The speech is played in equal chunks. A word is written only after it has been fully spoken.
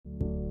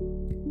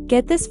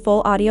Get this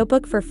full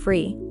audiobook for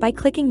free by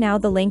clicking now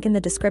the link in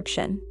the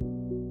description.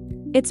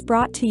 It's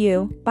brought to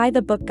you by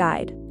The Book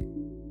Guide.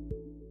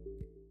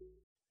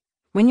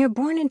 When you're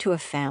born into a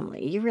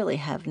family, you really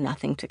have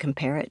nothing to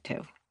compare it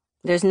to.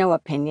 There's no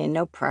opinion,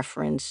 no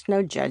preference,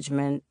 no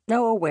judgment,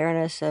 no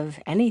awareness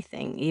of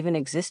anything even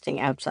existing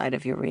outside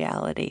of your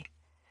reality.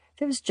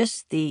 There's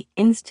just the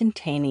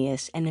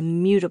instantaneous and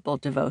immutable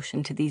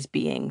devotion to these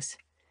beings,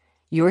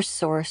 your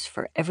source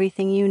for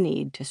everything you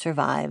need to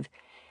survive,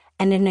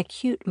 and an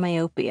acute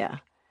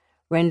myopia,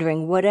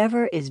 rendering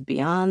whatever is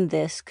beyond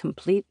this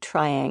complete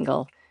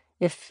triangle,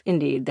 if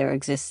indeed there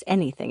exists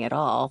anything at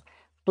all,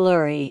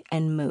 blurry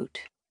and moot.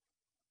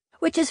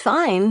 Which is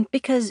fine,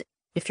 because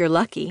if you're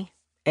lucky,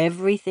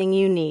 everything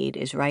you need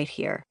is right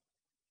here.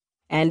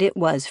 And it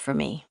was for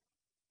me.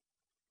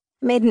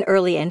 I made an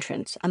early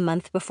entrance a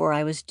month before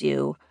I was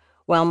due,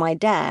 while my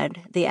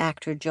dad, the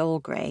actor Joel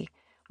Grey,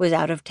 was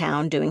out of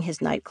town doing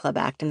his nightclub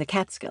act in the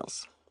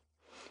Catskills.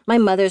 My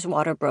mother's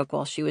water broke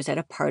while she was at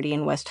a party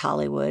in West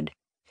Hollywood,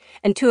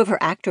 and two of her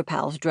actor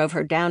pals drove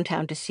her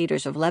downtown to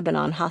Cedars of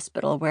Lebanon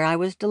Hospital, where I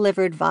was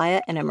delivered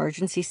via an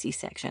emergency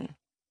C-section.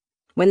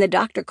 When the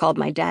doctor called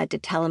my dad to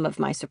tell him of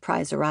my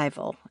surprise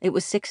arrival, it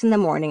was 6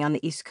 a.m. on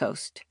the East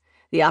Coast.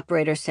 The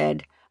operator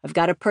said, "I've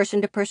got a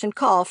person-to-person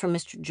call from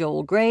Mr.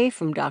 Joel Grey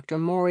from Dr.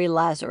 Maury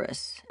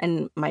Lazarus,"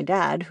 and my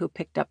dad, who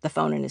picked up the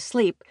phone in his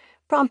sleep,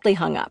 promptly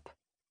hung up.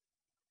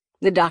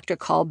 The doctor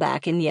called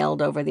back and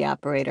yelled over the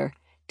operator,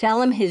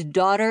 "Tell him his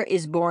daughter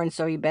is born,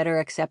 so he better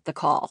accept the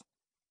call."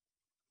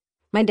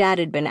 My dad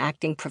had been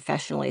acting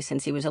professionally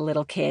since he was a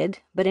little kid,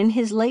 but in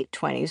his late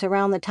 20s,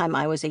 around the time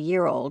I was a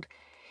year old,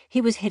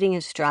 he was hitting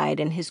his stride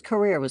and his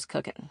career was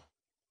cooking.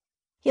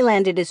 He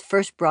landed his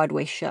first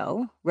Broadway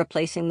show,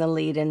 replacing the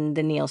lead in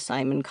the Neil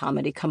Simon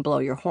comedy Come Blow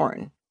Your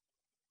Horn.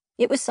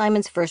 It was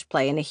Simon's first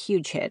play and a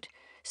huge hit,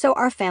 so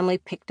our family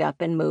picked up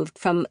and moved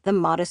from the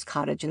modest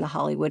cottage in the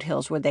Hollywood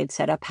Hills where they'd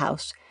set up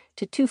house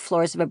to 2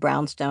 floors of a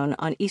brownstone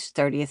on East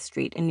 30th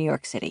Street in New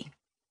York City.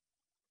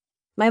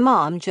 My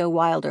mom, Jo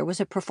Wilder, was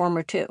a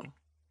performer too.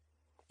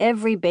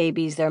 Every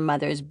baby's their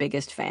mother's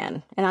biggest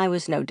fan, and I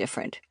was no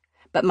different,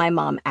 but my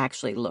mom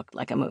actually looked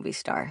like a movie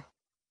star.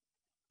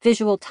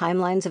 Visual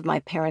timelines of my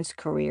parents'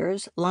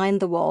 careers lined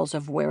the walls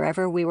of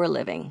wherever we were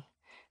living.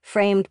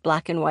 Framed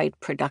black and white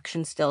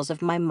production stills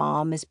of my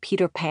mom as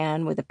Peter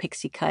Pan with a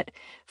pixie cut,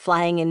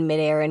 flying in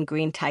midair in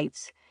green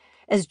tights,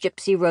 as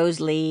Gypsy Rose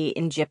Lee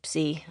in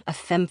Gypsy, a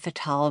femme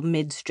fatale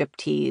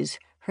mid-striptease,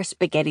 her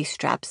spaghetti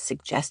straps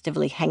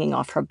suggestively hanging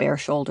off her bare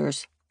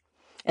shoulders,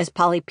 as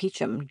Polly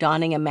Peachum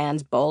donning a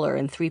man's bowler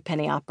in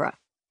Threepenny Opera.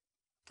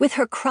 With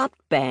her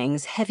cropped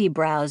bangs, heavy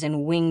brows,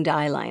 and winged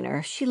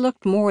eyeliner, she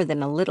looked more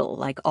than a little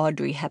like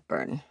Audrey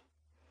Hepburn.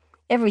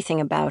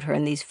 Everything about her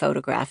in these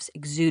photographs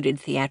exuded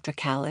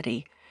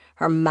theatricality,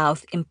 her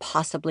mouth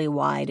impossibly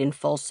wide in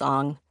full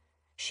song.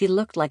 She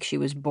looked like she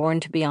was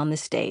born to be on the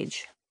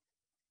stage.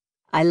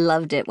 I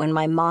loved it when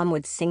my mom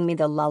would sing me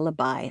the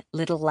lullaby,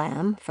 Little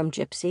Lamb, from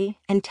Gypsy,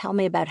 and tell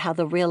me about how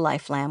the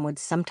real-life lamb would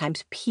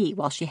sometimes pee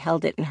while she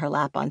held it in her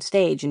lap on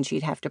stage and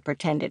she'd have to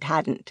pretend it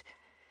hadn't.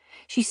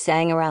 She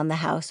sang around the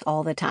house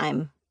all the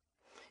time.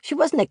 She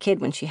wasn't a kid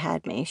when she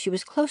had me. She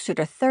was closer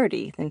to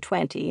 30 than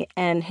 20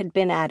 and had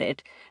been at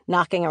it,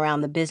 knocking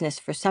around the business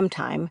for some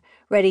time,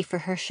 ready for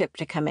her ship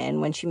to come in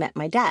when she met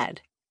my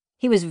dad.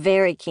 He was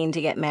very keen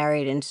to get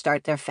married and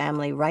start their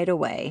family right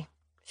away.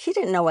 She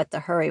didn't know what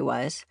the hurry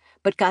was,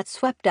 but got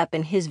swept up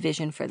in his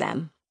vision for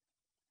them.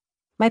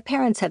 My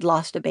parents had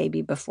lost a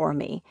baby before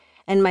me,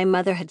 and my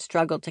mother had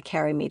struggled to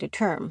carry me to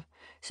term.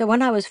 So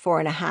when I was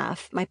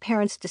 4.5, my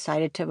parents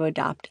decided to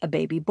adopt a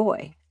baby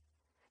boy.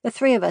 The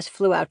 3 of us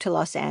flew out to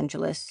Los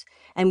Angeles,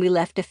 and we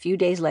left a few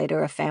days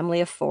later, a family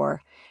of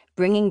 4,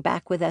 bringing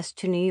back with us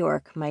to New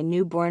York my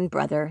newborn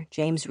brother,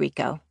 James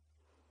Rico.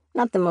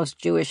 Not the most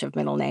Jewish of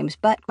middle names,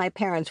 but my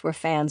parents were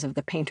fans of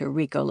the painter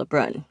Rico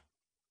Lebrun.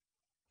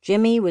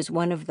 Jimmy was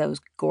one of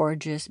those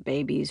gorgeous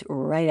babies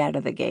right out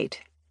of the gate.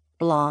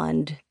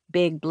 Blonde,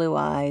 big blue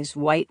eyes,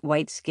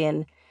 white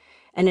skin,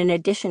 and in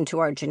addition to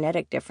our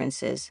genetic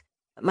differences,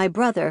 my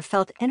brother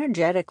felt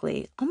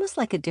energetically almost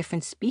like a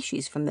different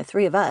species from the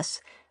 3 of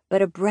us,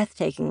 but a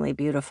breathtakingly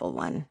beautiful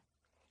one.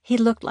 He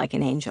looked like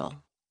an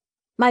angel.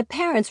 My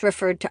parents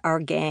referred to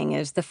our gang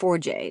as the 4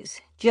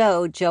 J's,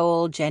 Joe,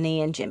 Joel, Jenny,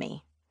 and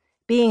Jimmy.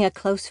 Being a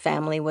close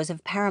family was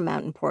of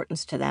paramount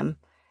importance to them.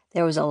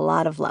 There was a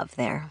lot of love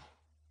there.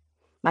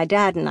 My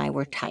dad and I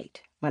were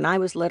tight. When I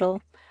was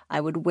little,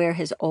 I would wear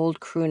his old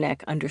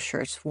crewneck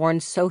undershirts, worn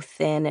so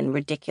thin and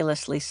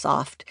ridiculously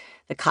soft,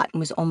 the cotton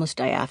was almost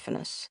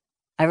diaphanous.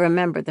 I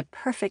remember the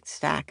perfect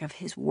stack of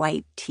his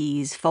white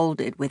tees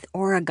folded with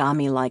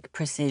origami-like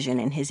precision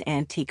in his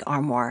antique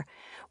armoire,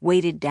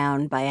 weighted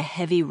down by a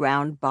heavy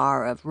round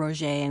bar of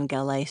Roger and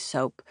Gallet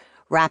soap,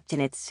 wrapped in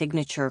its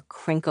signature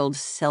crinkled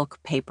silk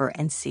paper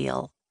and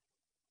seal.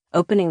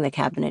 Opening the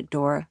cabinet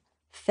door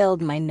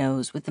filled my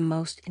nose with the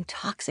most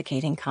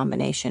intoxicating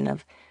combination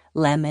of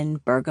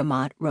lemon,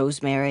 bergamot,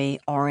 rosemary,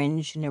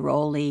 orange,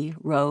 neroli,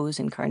 rose,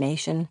 and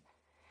carnation.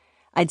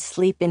 I'd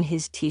sleep in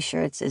his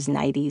T-shirts as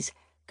nighties,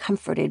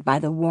 comforted by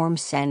the warm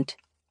scent,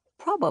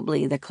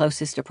 probably the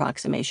closest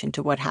approximation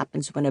to what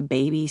happens when a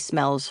baby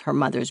smells her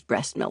mother's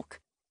breast milk.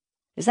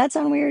 Does that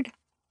sound weird?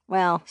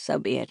 Well, so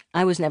be it.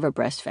 I was never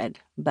breastfed,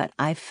 but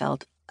I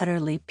felt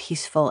utterly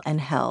peaceful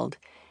and held,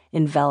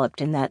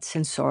 enveloped in that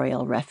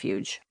sensorial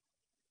refuge.